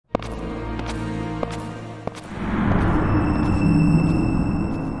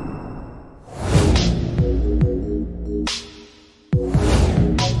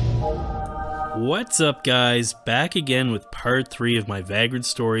What's up guys, back again with part 3 of my Vagrant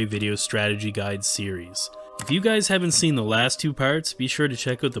Story video strategy guide series. If you guys haven't seen the last two parts, be sure to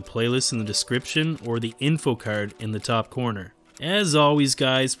check out the playlist in the description or the info card in the top corner. As always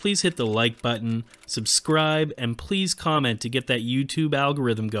guys, please hit the like button, subscribe, and please comment to get that YouTube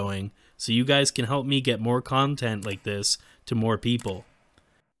algorithm going so you guys can help me get more content like this to more people.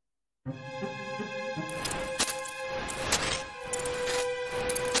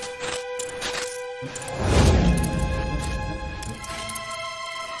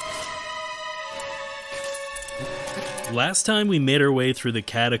 Last time we made our way through the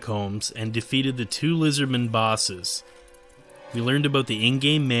Catacombs and defeated the two Lizardmen Bosses. We learned about the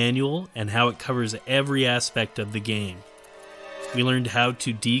in-game manual and how it covers every aspect of the game. We learned how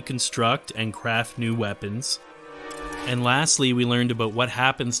to deconstruct and craft new weapons. And lastly, we learned about what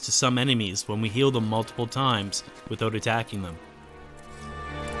happens to some enemies when we heal them multiple times without attacking them.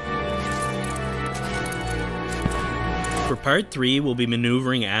 For part 3, we'll be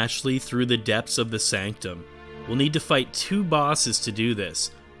maneuvering Ashley through the depths of the Sanctum. We'll need to fight two bosses to do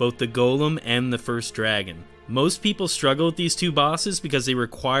this, both the Golem and the first dragon. Most people struggle with these two bosses because they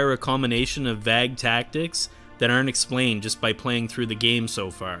require a combination of vague tactics that aren't explained just by playing through the game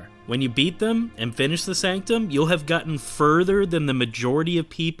so far. When you beat them and finish the Sanctum, you'll have gotten further than the majority of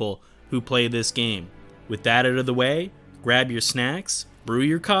people who play this game. With that out of the way, grab your snacks, brew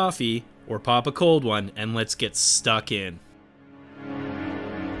your coffee, or pop a cold one, and let's get stuck in.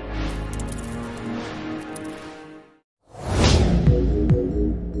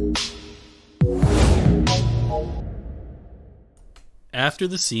 After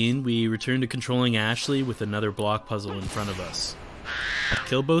the scene, we return to controlling Ashley with another block puzzle in front of us.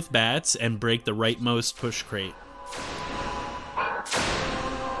 Kill both bats and break the rightmost push crate.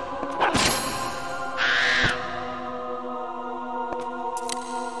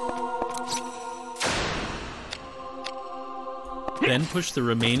 Then push the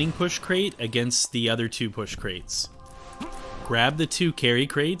remaining push crate against the other two push crates. Grab the two carry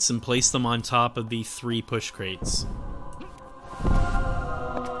crates and place them on top of the 3 push crates.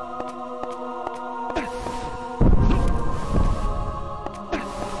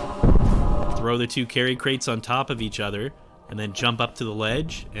 Throw the 2 carry crates on top of each other, and then jump up to the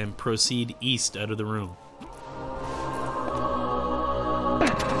ledge and proceed east out of the room.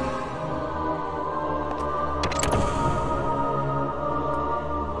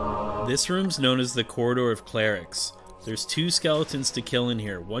 This room's known as the Corridor of Clerics. There's 2 skeletons to kill in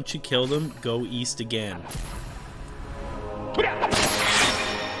here. Once you kill them, go east again.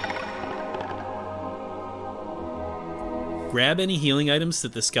 Grab any healing items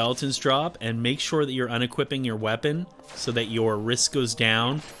that the skeletons drop and make sure that you're unequipping your weapon so that your risk goes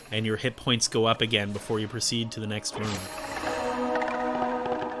down and your hit points go up again before you proceed to the next room.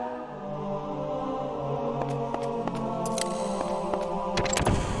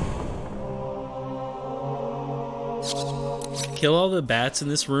 Kill all the bats in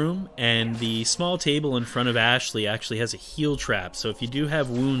this room, and the small table in front of Ashley actually has a heal trap, so if you do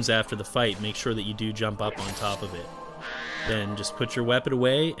have wounds after the fight, make sure that you do jump up on top of it. Then just put your weapon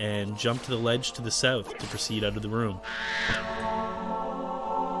away and jump to the ledge to the south to proceed out of the room.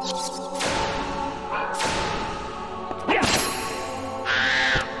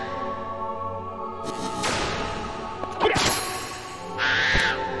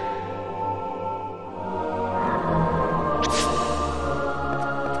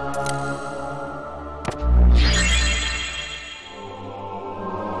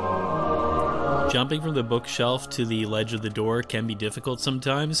 Jumping from the bookshelf to the ledge of the door can be difficult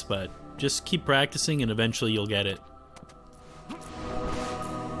sometimes, but just keep practicing and eventually you'll get it.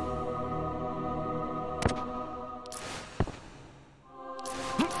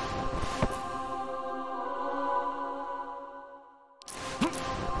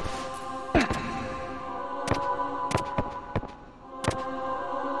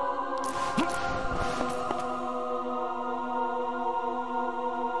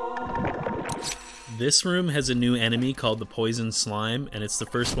 This room has a new enemy called the Poison Slime, and it's the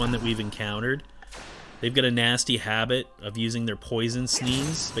first one that we've encountered. They've got a nasty habit of using their poison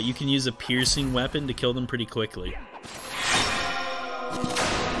sneeze, but you can use a piercing weapon to kill them pretty quickly.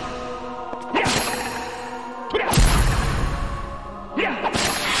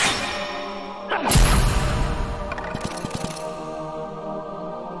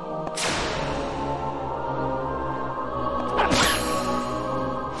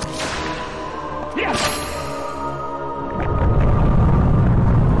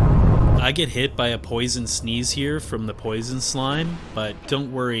 I get hit by a poison sneeze here from the poison slime, but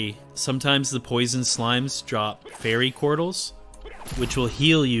don't worry, sometimes the poison slimes drop fairy cordials, which will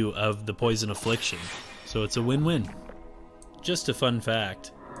heal you of the poison affliction. So it's a win-win. Just a fun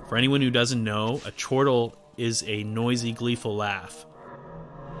fact. For anyone who doesn't know, a chortle is a noisy, gleeful laugh.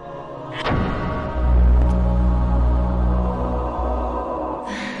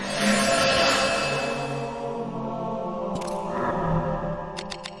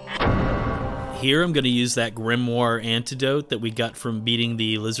 Here I'm going to use that grimoire antidote that we got from beating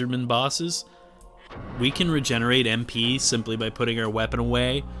the Lizardmen bosses. We can regenerate MP simply by putting our weapon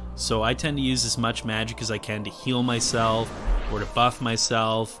away, so I tend to use as much magic as I can to heal myself, or to buff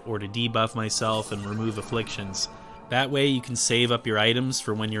myself, or to debuff myself and remove afflictions. That way you can save up your items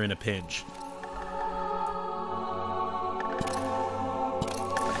for when you're in a pinch.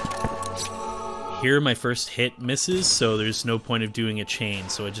 Here my first hit misses, so there's no point of doing a chain,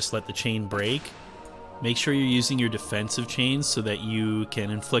 so I just let the chain break. Make sure you're using your defensive chains so that you can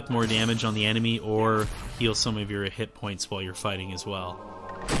inflict more damage on the enemy or heal some of your hit points while you're fighting as well.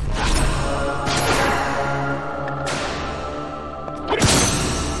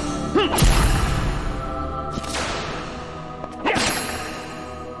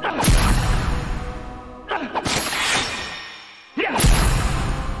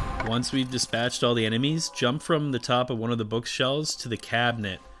 Once we've dispatched all the enemies, jump from the top of one of the bookshelves to the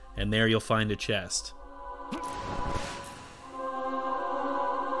cabinet, and there you'll find a chest.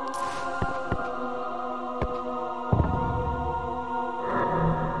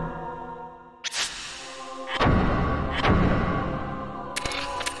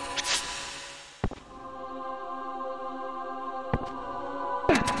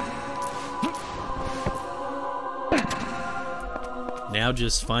 Now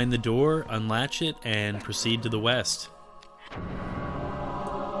just find the door, unlatch it, and proceed to the west.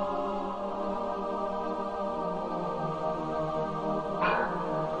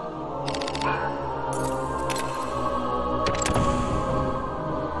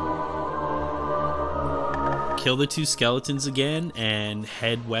 Kill the two skeletons again, and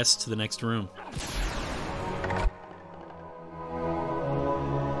head west to the next room.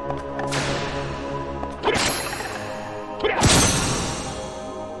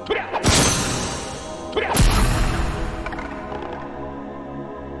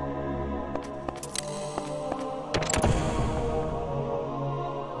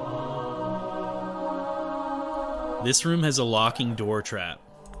 This room has a locking door trap.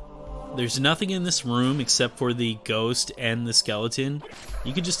 There's nothing in this room except for the ghost and the skeleton.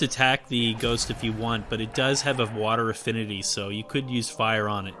 You could just attack the ghost if you want, but it does have a water affinity, so you could use fire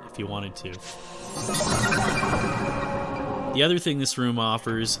on it if you wanted to. The other thing this room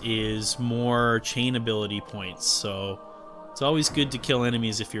offers is more chain ability points, so it's always good to kill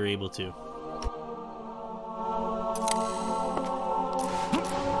enemies if you're able to.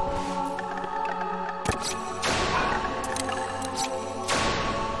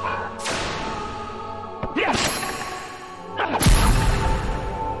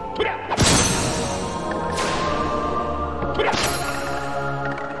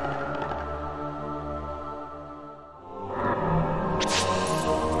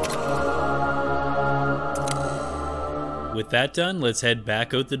 With that done, let's head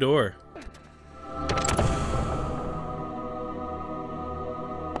back out the door.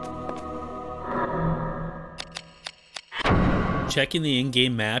 Checking the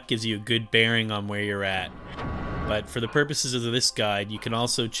in-game map gives you a good bearing on where you're at. But for the purposes of this guide, you can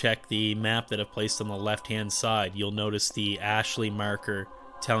also check the map that I've placed on the left-hand side. You'll notice the Ashley marker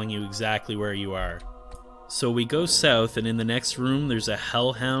telling you exactly where you are. So we go south, and in the next room there's a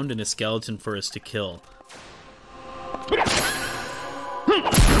hellhound and a skeleton for us to kill.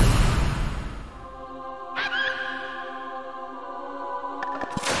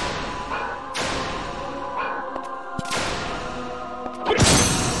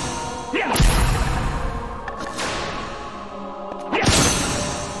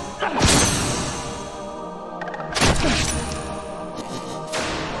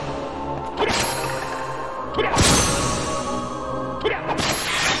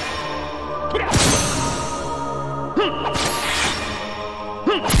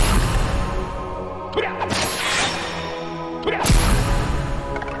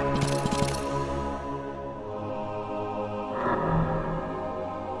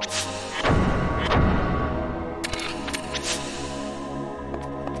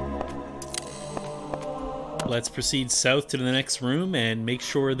 Let's proceed south to the next room and make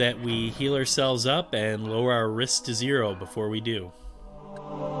sure that we heal ourselves up and lower our risk to 0 before we do.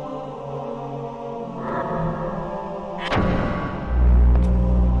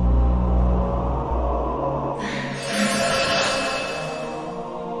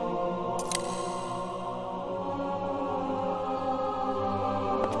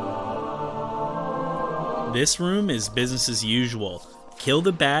 This room is business as usual. Kill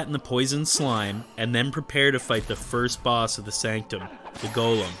the bat and the poison slime, and then prepare to fight the first boss of the Sanctum, the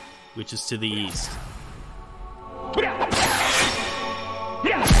Golem, which is to the east.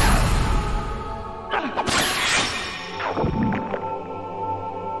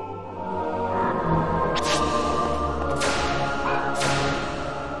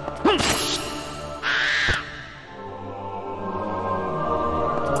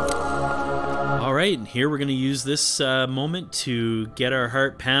 Alright, and here we're going to use this moment to get our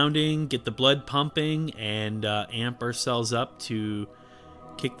heart pounding, get the blood pumping, and amp ourselves up to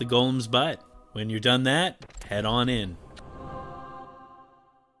kick the golem's butt. When you're done that, head on in.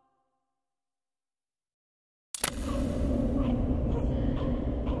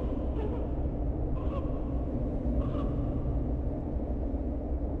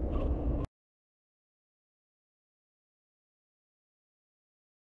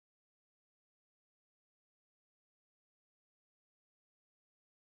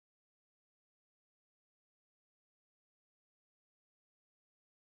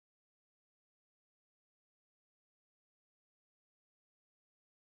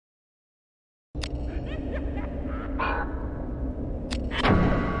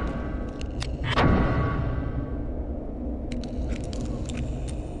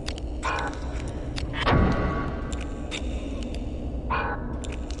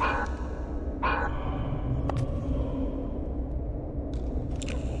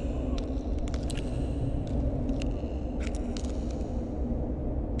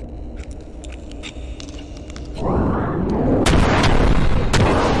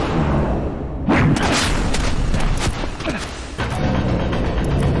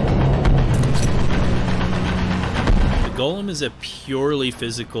 Golem is a purely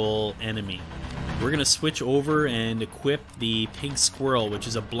physical enemy. We're going to switch over and equip the pink squirrel, which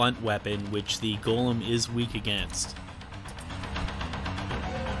is a blunt weapon, which the golem is weak against.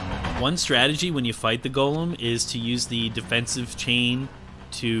 One strategy when you fight the golem is to use the defensive chain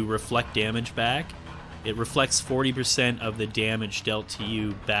to reflect damage back. It reflects 40% of the damage dealt to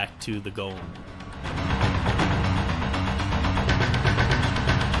you back to the golem.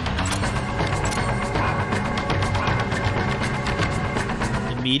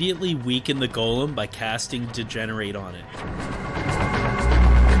 Immediately weaken the golem by casting Degenerate on it.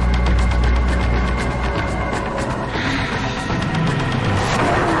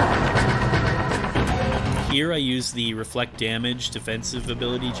 Here I use the Reflect Damage defensive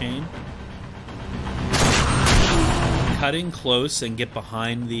ability chain. Cut in close and get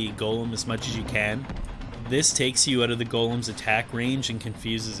behind the golem as much as you can. This takes you out of the golem's attack range and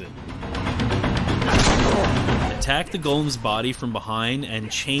confuses it. Attack the golem's body from behind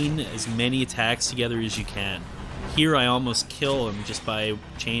and chain as many attacks together as you can. Here I almost kill him just by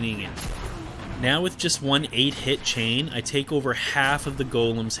chaining it. Now with just one 8-hit chain, I take over half of the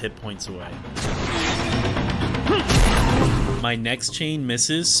golem's hit points away. My next chain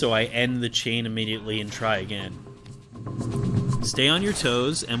misses, so I end the chain immediately and try again. Stay on your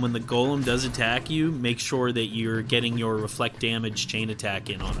toes, and when the golem does attack you, make sure that you're getting your reflect damage chain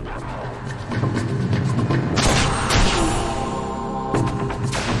attack in on him.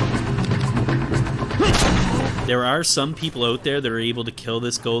 There are some people out there that are able to kill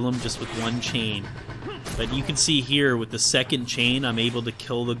this golem just with one chain, but you can see here with the second chain I'm able to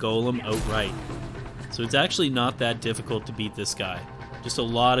kill the golem outright. So it's actually not that difficult to beat this guy. Just a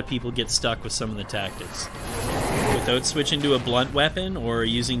lot of people get stuck with some of the tactics. Without switching to a blunt weapon or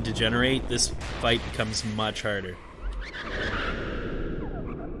using Degenerate, this fight becomes much harder.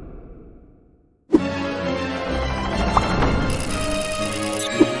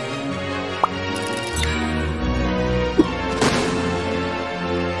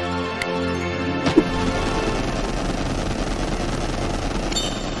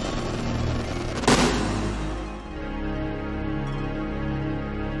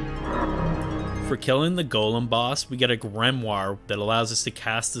 For killing the golem boss, we get a grimoire that allows us to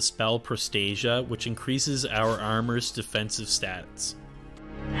cast the spell Prostasia, which increases our armor's defensive stats.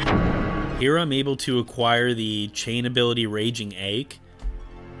 Here I'm able to acquire the chain ability Raging Ache.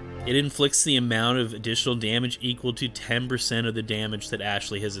 It inflicts the amount of additional damage equal to 10% of the damage that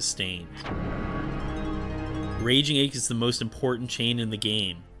Ashley has sustained. Raging Ache is the most important chain in the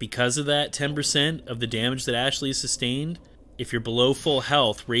game. Because of that 10% of the damage that Ashley has sustained, if you're below full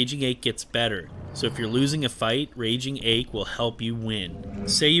health, Raging Ache gets better. So if you're losing a fight, Raging Ache will help you win.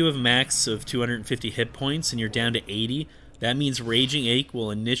 Say you have max of 250 hit points and you're down to 80, that means Raging Ache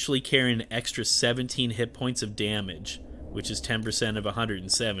will initially carry an extra 17 hit points of damage, which is 10% of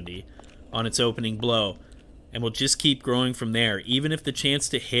 170, on its opening blow. And we'll just keep growing from there. Even if the chance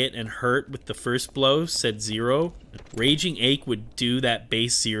to hit and hurt with the first blow said 0, Raging Ache would do that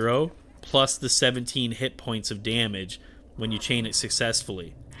base 0, plus the 17 hit points of damage when you chain it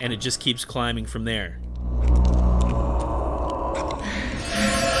successfully. And it just keeps climbing from there.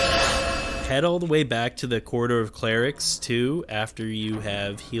 Head all the way back to the Corridor of Clerics, too, after you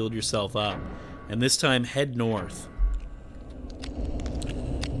have healed yourself up. And this time, head north.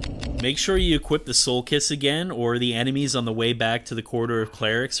 Make sure you equip the Soul Kiss again, or the enemies on the way back to the Corridor of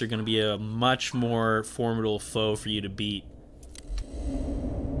Clerics are going to be a much more formidable foe for you to beat.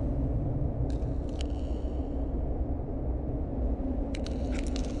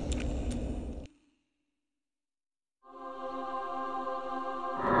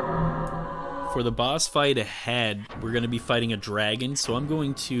 For the boss fight ahead, we're going to be fighting a dragon, so I'm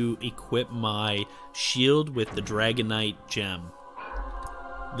going to equip my shield with the Dragonite gem.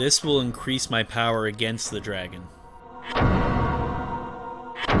 This will increase my power against the dragon.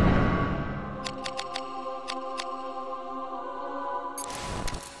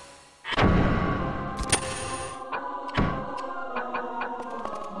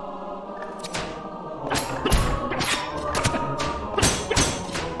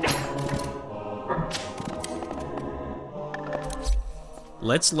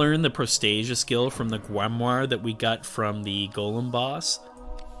 Let's learn the Prostasia skill from the grimoire that we got from the Golem boss.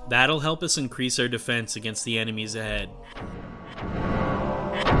 That'll help us increase our defense against the enemies ahead.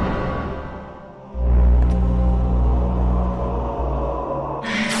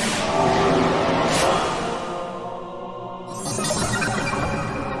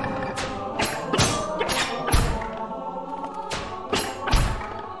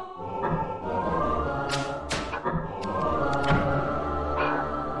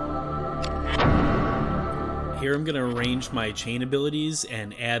 Here I'm going to arrange my chain abilities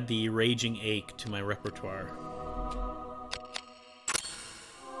and add the Raging Ache to my repertoire.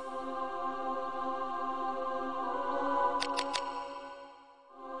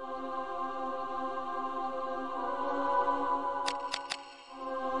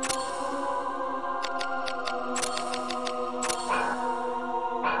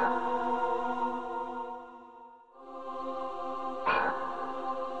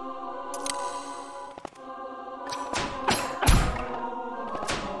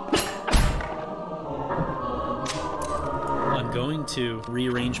 To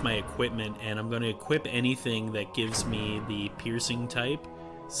rearrange my equipment, and I'm going to equip anything that gives me the piercing type,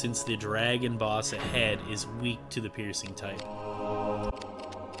 since the dragon boss ahead is weak to the piercing type.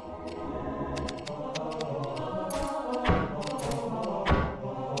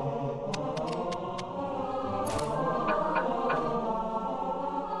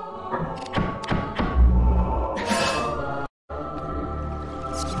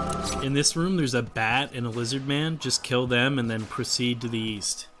 In this room, there's a bat and a lizard man. Just kill them and then proceed to the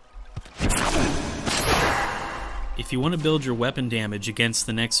east. If you want to build your weapon damage against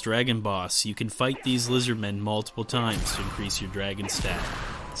the next dragon boss, you can fight these lizardmen multiple times to increase your dragon stat.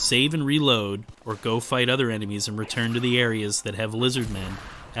 Save and reload, or go fight other enemies and return to the areas that have lizardmen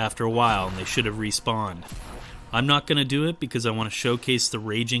after a while, and they should have respawned. I'm not going to do it because I want to showcase the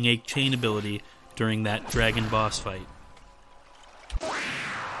Raging Ache chain ability during that dragon boss fight.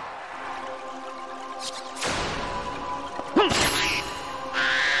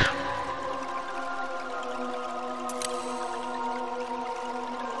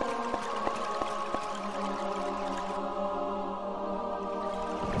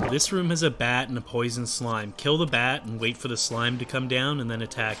 This room has a bat and a poison slime. Kill the bat and wait for the slime to come down and then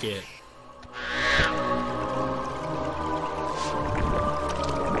attack it.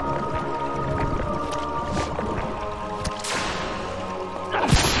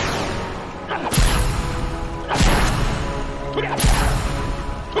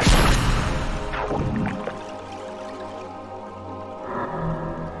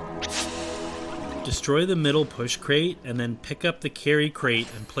 Destroy the middle push crate, and then pick up the carry crate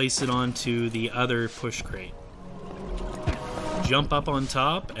and place it onto the other push crate. Jump up on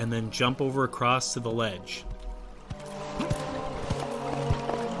top, and then jump over across to the ledge.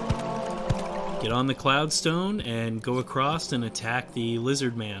 Get on the Cloudstone and go across and attack the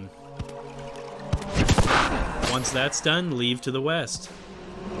Lizard Man. Once that's done, leave to the west.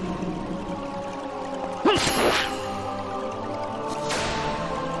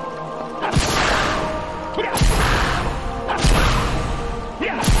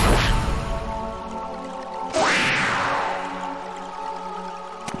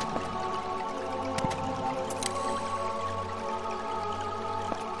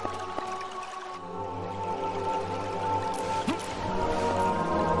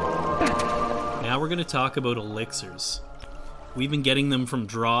 Now we're going to talk about elixirs. We've been getting them from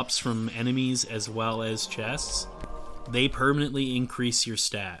drops from enemies as well as chests. They permanently increase your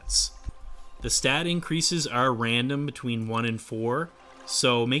stats. The stat increases are random between 1 and 4,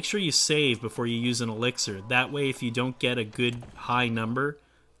 so make sure you save before you use an elixir. That way, if you don't get a good high number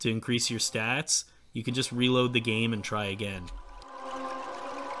to increase your stats, you can just reload the game and try again.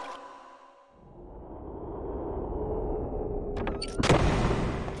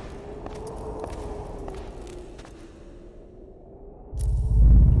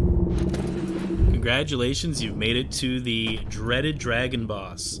 Congratulations, you've made it to the dreaded dragon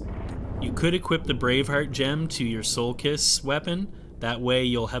boss. You could equip the Braveheart gem to your Soul Kiss weapon. That way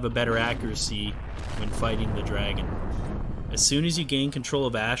you'll have a better accuracy when fighting the dragon. As soon as you gain control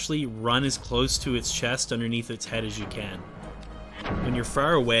of Ashley, run as close to its chest underneath its head as you can. When you're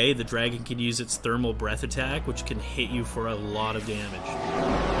far away, the dragon can use its thermal breath attack, which can hit you for a lot of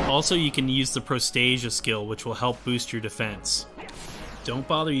damage. Also, you can use the Prostasia skill, which will help boost your defense. Don't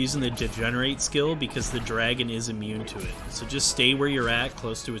bother using the Degenerate skill because the dragon is immune to it. So just stay where you're at,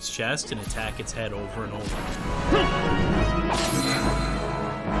 close to its chest, and attack its head over and over.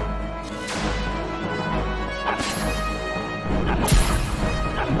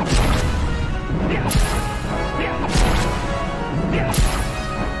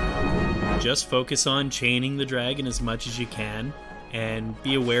 Just focus on chaining the dragon as much as you can, and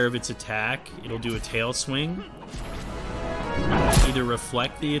be aware of its attack. It'll do a tail swing. Either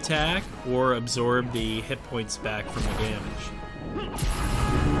reflect the attack or absorb the hit points back from the damage.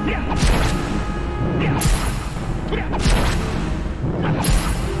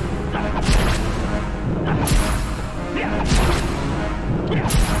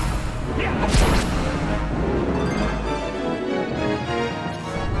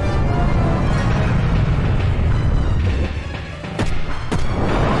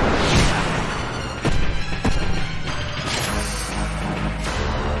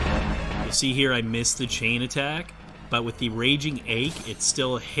 See here, I missed the chain attack, but with the Raging Ache, it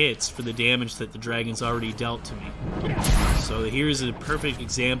still hits for the damage that the dragon's already dealt to me. So here's a perfect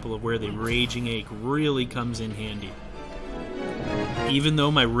example of where the Raging Ache really comes in handy. Even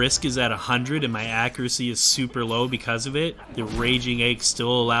though my risk is at 100 and my accuracy is super low because of it, the Raging Ache still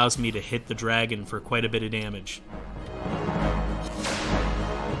allows me to hit the dragon for quite a bit of damage.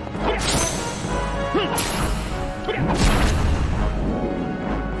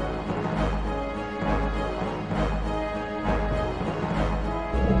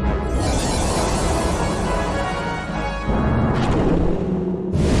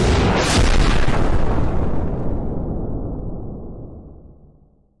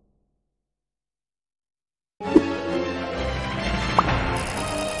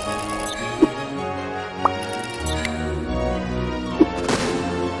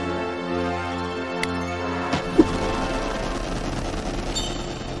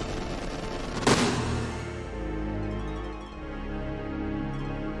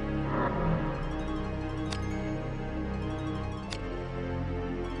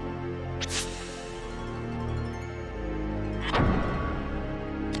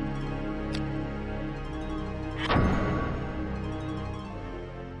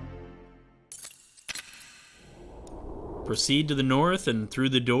 Proceed to the north and through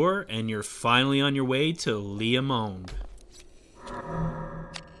the door, and you're finally on your way to Liamond.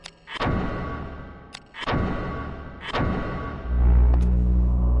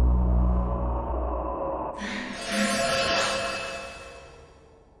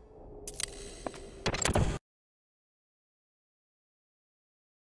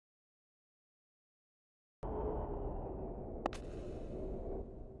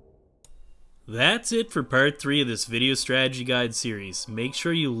 That's it for part 3 of this video strategy guide series. Make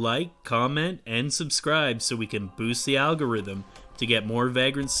sure you like, comment, and subscribe so we can boost the algorithm to get more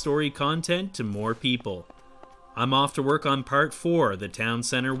Vagrant Story content to more people. I'm off to work on part 4, the Town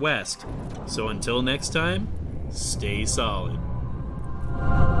Center West. So until next time, stay solid.